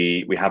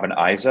 We have an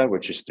ISA,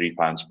 which is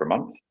 £3 per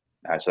month.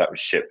 So that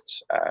was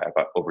shipped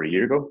about over a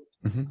year ago.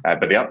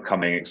 But the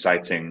upcoming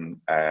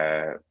exciting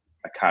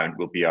account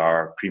will be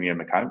our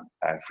premium account,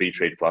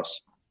 Freetrade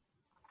Plus,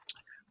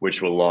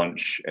 which will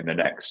launch in the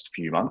next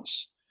few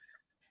months.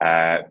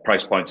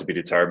 Price point to be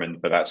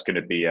determined, but that's going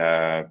to be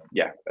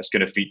it's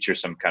going to feature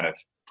some kind of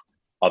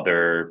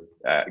other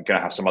going to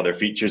have some other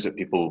features that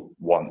people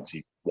want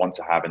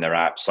to have in their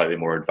app, slightly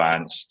more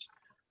advanced,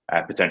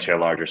 potentially a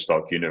larger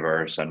stock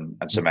universe, and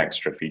some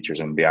extra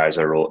features, and the eyes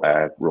are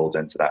rolled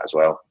into that as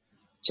well.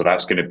 So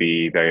that's going to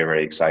be very,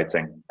 very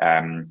exciting.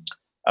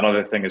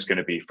 Another thing is going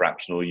to be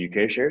fractional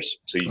UK shares.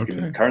 So you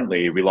can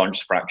currently, we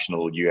launched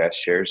fractional US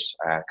shares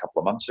a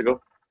couple of months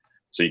ago.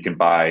 So you can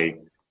buy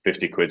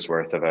 50 quid's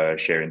worth of a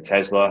share in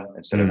Tesla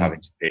instead of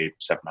having to pay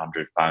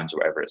 £700 or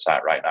whatever it's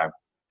at right now.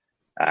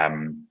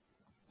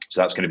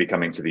 So that's going to be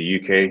coming to the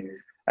UK.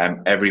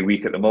 Every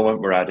week at the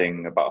moment, we're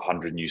adding about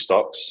 100 new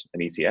stocks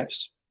and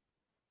ETFs.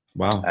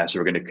 Wow. So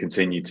we're going to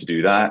continue to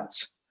do that.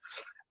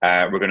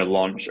 We're going to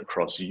launch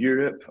across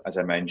Europe, as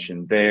I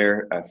mentioned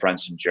there,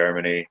 France and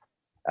Germany,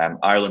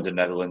 Ireland and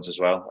Netherlands as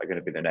well are going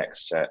to be the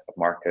next set of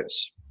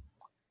markets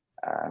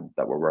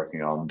that we're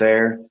working on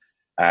there.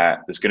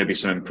 There's going to be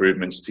some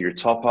improvements to your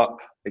top-up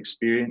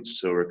experience.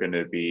 So we're going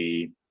to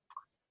be,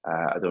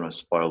 I don't want to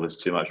spoil this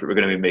too much, but we're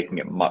going to be making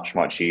it much,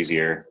 much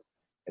easier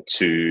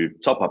to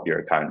top up your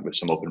account with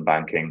some open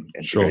banking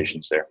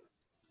integrations there.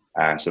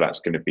 So that's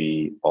going to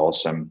be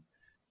awesome.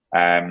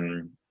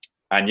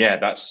 And yeah,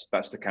 that's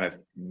the kind of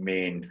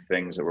main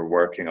things that we're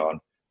working on.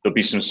 There'll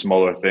be some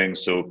smaller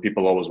things. So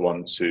people always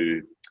want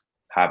to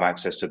have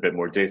access to a bit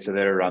more data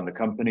there around the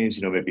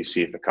companies, maybe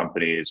see if a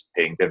company is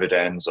paying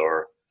dividends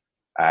or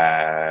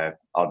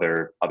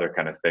other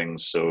kind of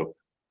things. So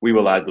we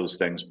will add those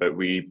things, but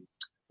we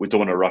don't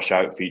want to rush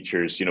out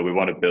features. We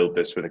want to build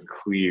this with a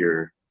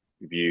clear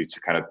view to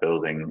kind of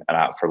building an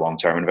app for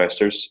long-term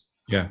investors.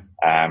 Yeah.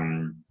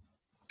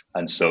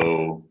 And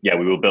so, yeah,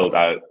 we will build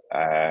out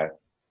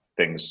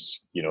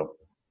things,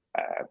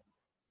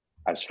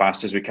 as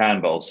fast as we can,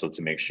 but also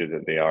to make sure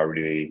that they are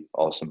really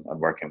awesome and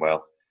working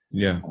well.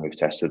 Yeah. And we've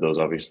tested those,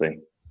 obviously.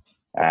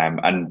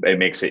 And it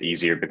makes it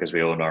easier because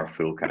we own our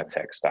full kind of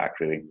tech stack,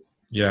 really.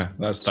 Yeah,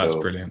 that's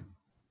brilliant.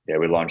 Yeah,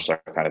 we launched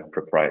our kind of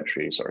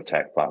proprietary sort of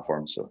tech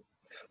platform, so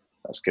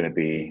that's going to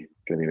be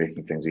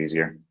making things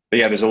easier. But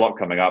yeah, there's a lot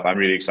coming up. I'm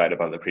really excited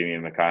about the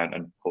premium account,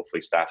 and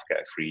hopefully staff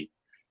get a free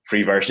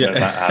version of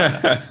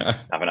that. I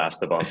haven't asked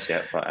the boss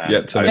yet, but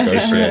yet to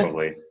negotiate.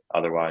 Probably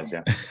otherwise,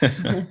 yeah.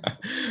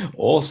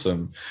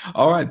 Awesome.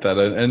 All right, then.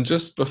 And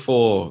just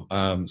before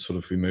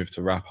sort of we move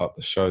to wrap up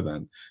the show,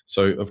 then.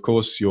 So of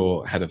course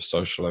you're head of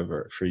social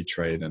over at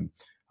Freetrade, and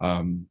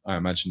I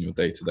imagine your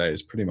day-to-day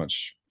is pretty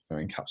much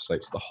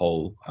encapsulates the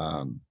whole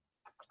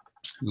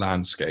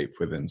landscape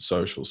within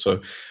social.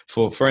 So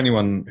for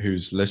anyone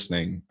who's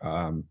listening,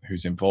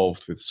 who's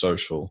involved with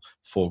social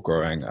for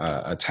growing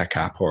a tech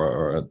app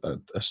or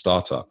a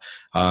startup,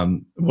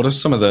 what are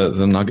some of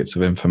the nuggets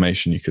of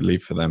information you could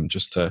leave for them,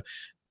 just to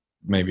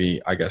maybe,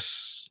 I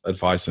guess,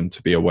 advise them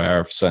to be aware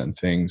of certain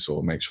things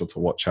or make sure to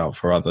watch out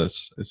for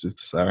others?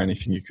 Is there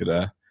anything you could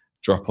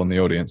drop on the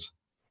audience?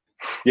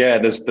 Yeah,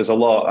 there's a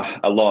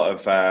lot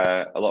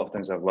of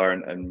things I've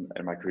learned in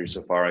my career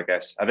so far, I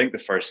guess. I think the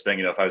first thing,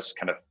 if I was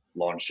kind of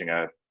launching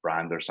a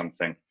brand or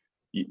something,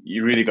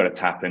 you really got to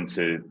tap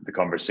into the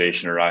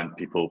conversation around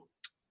people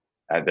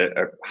that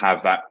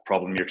have that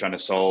problem you're trying to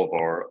solve,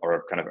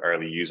 or kind of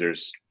early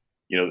users.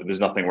 There's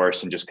nothing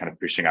worse than just kind of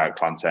pushing out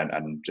content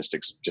and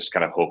just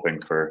kind of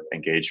hoping for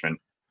engagement.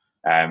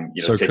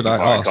 So could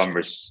I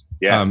ask?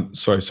 Yeah.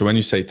 Sorry. So when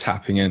you say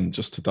tapping in,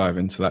 just to dive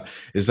into that,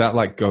 is that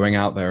like going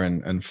out there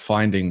and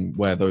finding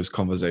where those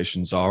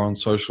conversations are on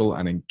social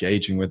and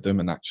engaging with them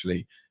and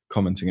actually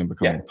commenting and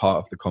becoming part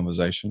of the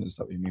conversation? Is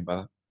that what you mean by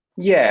that?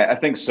 Yeah, I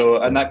think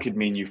so. And that could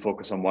mean you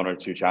focus on one or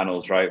two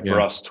channels, right? Yeah.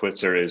 For us,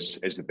 Twitter is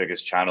the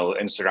biggest channel.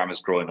 Instagram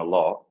is growing a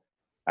lot.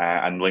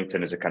 And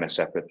LinkedIn is a kind of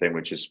separate thing,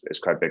 which is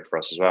quite big for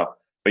us as well.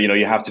 But,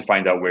 you have to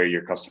find out where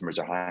your customers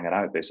are hanging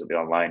out basically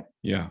online.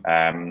 Yeah.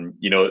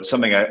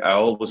 Something I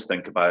always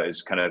think about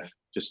is kind of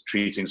just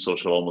treating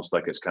social almost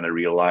like it's kind of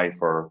real life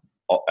or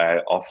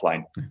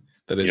offline.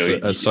 That it's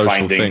a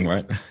social thing,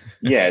 right?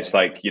 Yeah. It's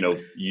like,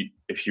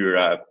 if you were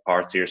at a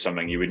party or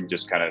something, you wouldn't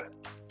just kind of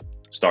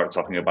start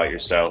talking about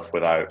yourself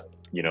without,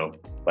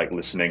 like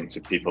listening to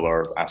people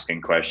or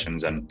asking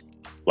questions and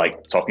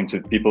like talking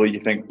to people you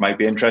think might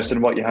be interested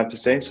in what you have to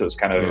say. So it's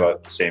kind of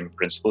about the same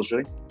principles,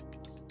 really.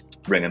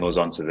 Bringing those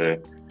onto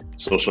the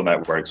social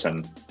networks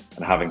and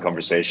having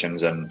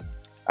conversations and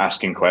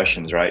asking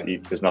questions, right?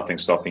 There's nothing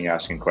stopping you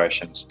asking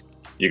questions.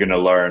 You're going to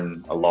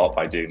learn a lot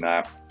by doing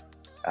that.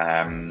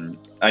 And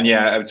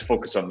yeah, I would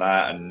focus on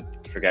that and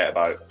forget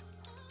about,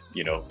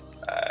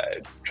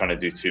 trying to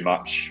do too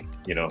much.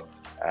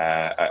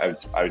 I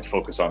would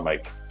focus on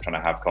like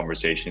trying to have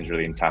conversations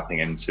really and tapping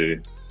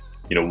into,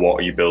 what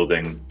are you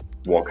building?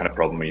 What kind of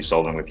problem are you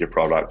solving with your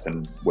product?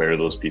 And where are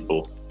those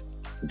people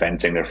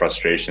venting their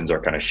frustrations or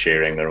kind of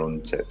sharing their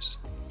own tips?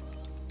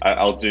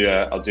 I'll do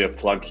a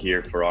plug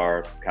here for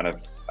our kind of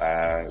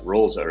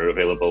roles that are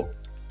available.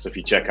 So if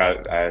you check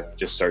out,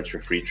 just search for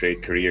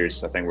Freetrade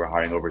Careers. I think we're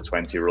hiring over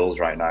 20 roles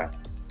right now.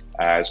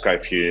 There's quite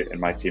a few in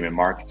my team in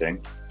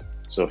marketing.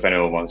 So if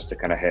anyone wants to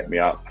kind of hit me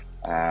up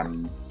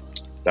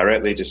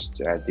directly, just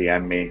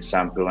DM me,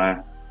 Sam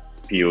Poullain,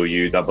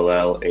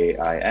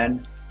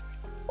 Poullain,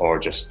 or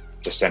just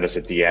send us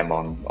a DM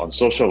on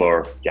social,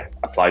 or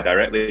apply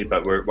directly.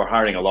 But we're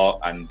hiring a lot,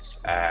 and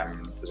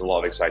there's a lot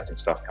of exciting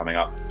stuff coming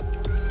up.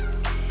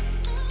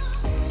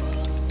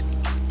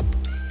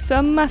 So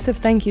a massive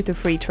thank you to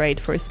Freetrade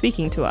for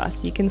speaking to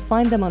us. You can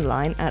find them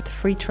online at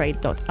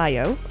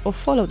freetrade.io or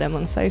follow them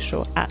on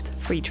social at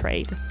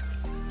Freetrade.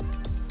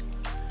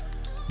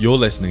 You're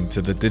listening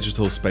to the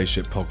Digital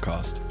Spaceship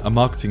Podcast, a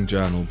marketing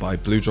journal by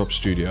Blue Drop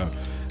Studio,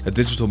 a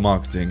digital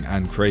marketing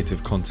and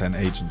creative content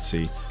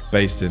agency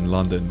based in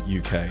London,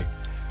 UK.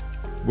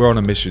 We're on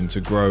a mission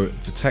to grow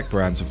the tech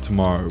brands of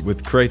tomorrow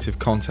with creative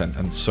content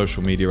and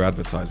social media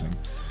advertising.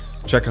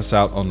 Check us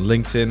out on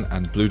LinkedIn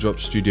and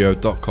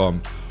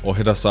bluedropstudio.com, or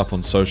hit us up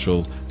on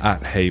social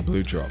at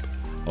HeyBlueDrop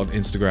on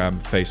Instagram,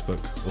 Facebook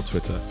or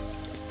Twitter.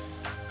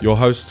 Your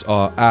hosts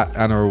are at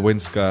Anna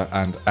Rawinska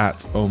and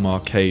at Omar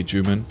K.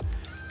 Juman.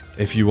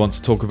 If you want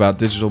to talk about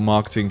digital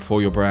marketing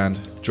for your brand,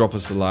 drop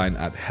us a line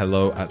at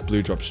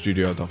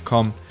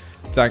hello@bluedropstudio.com.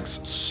 Thanks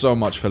so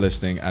much for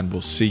listening, and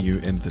we'll see you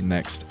in the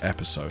next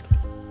episode.